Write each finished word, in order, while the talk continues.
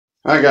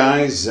Hi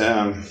guys,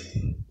 I'm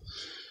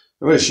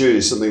going to show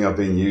you something I've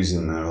been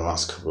using the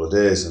last couple of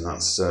days, and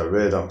that's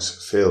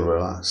Radox Feel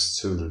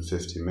Relax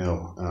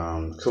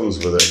 250ml.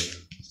 Comes with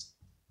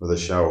a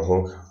shower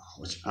hook,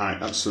 which I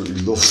absolutely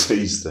love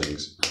these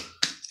things.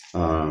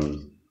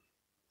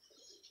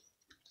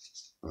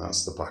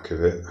 That's the back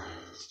of it.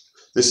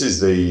 This is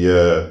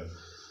the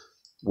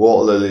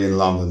waterlilly and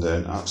lavender,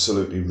 and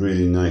absolutely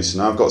really nice.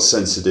 And I've got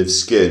sensitive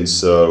skin,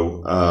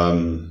 so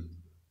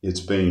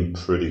it's been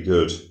pretty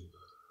good.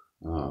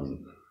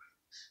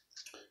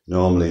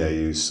 Normally I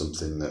use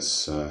something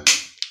that's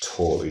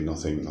totally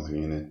nothing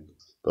in it,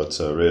 but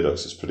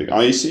Radox is pretty.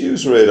 I used to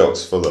use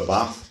Radox for the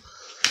bath,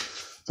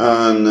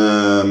 and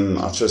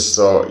I just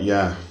thought,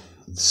 yeah,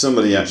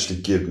 somebody actually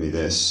give me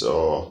this,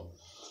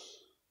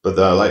 but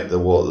I like the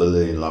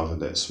waterlilly and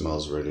lavender. It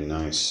smells really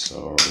nice,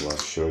 so I'll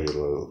show you a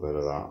little bit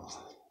of that.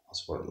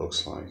 That's what it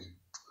looks like.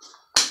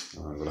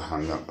 I'm going to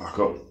hang that back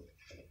up.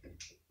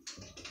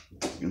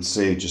 You can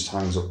see it just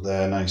hangs up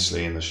there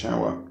nicely in the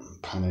shower.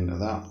 Pan into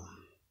that.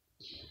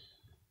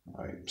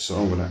 Right, so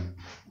I'm going to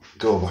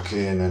go back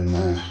in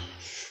and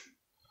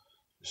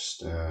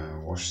just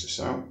wash this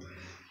out.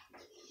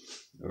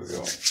 There we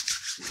go.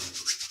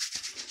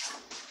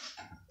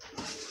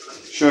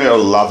 Show you how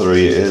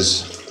lathery it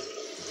is.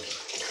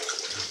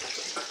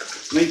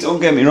 I mean, don't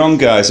get me wrong,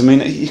 guys. I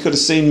mean, you could have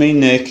seen me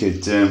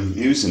naked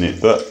using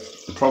it, but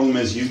the problem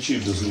is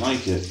YouTube doesn't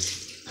like it.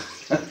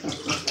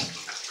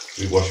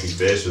 We wash my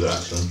face with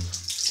that, so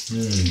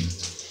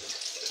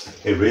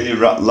it really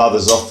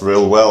lathers off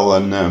real well,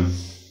 and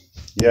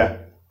yeah.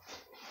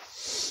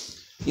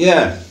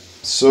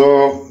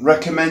 So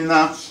recommend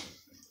that.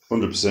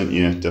 100%,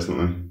 yeah,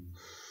 definitely.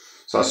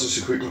 So that's just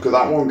a quick look at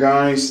that one,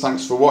 guys.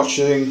 Thanks for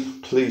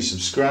watching. Please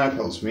subscribe,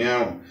 helps me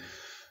out,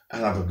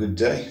 and have a good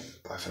day.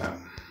 Bye for now.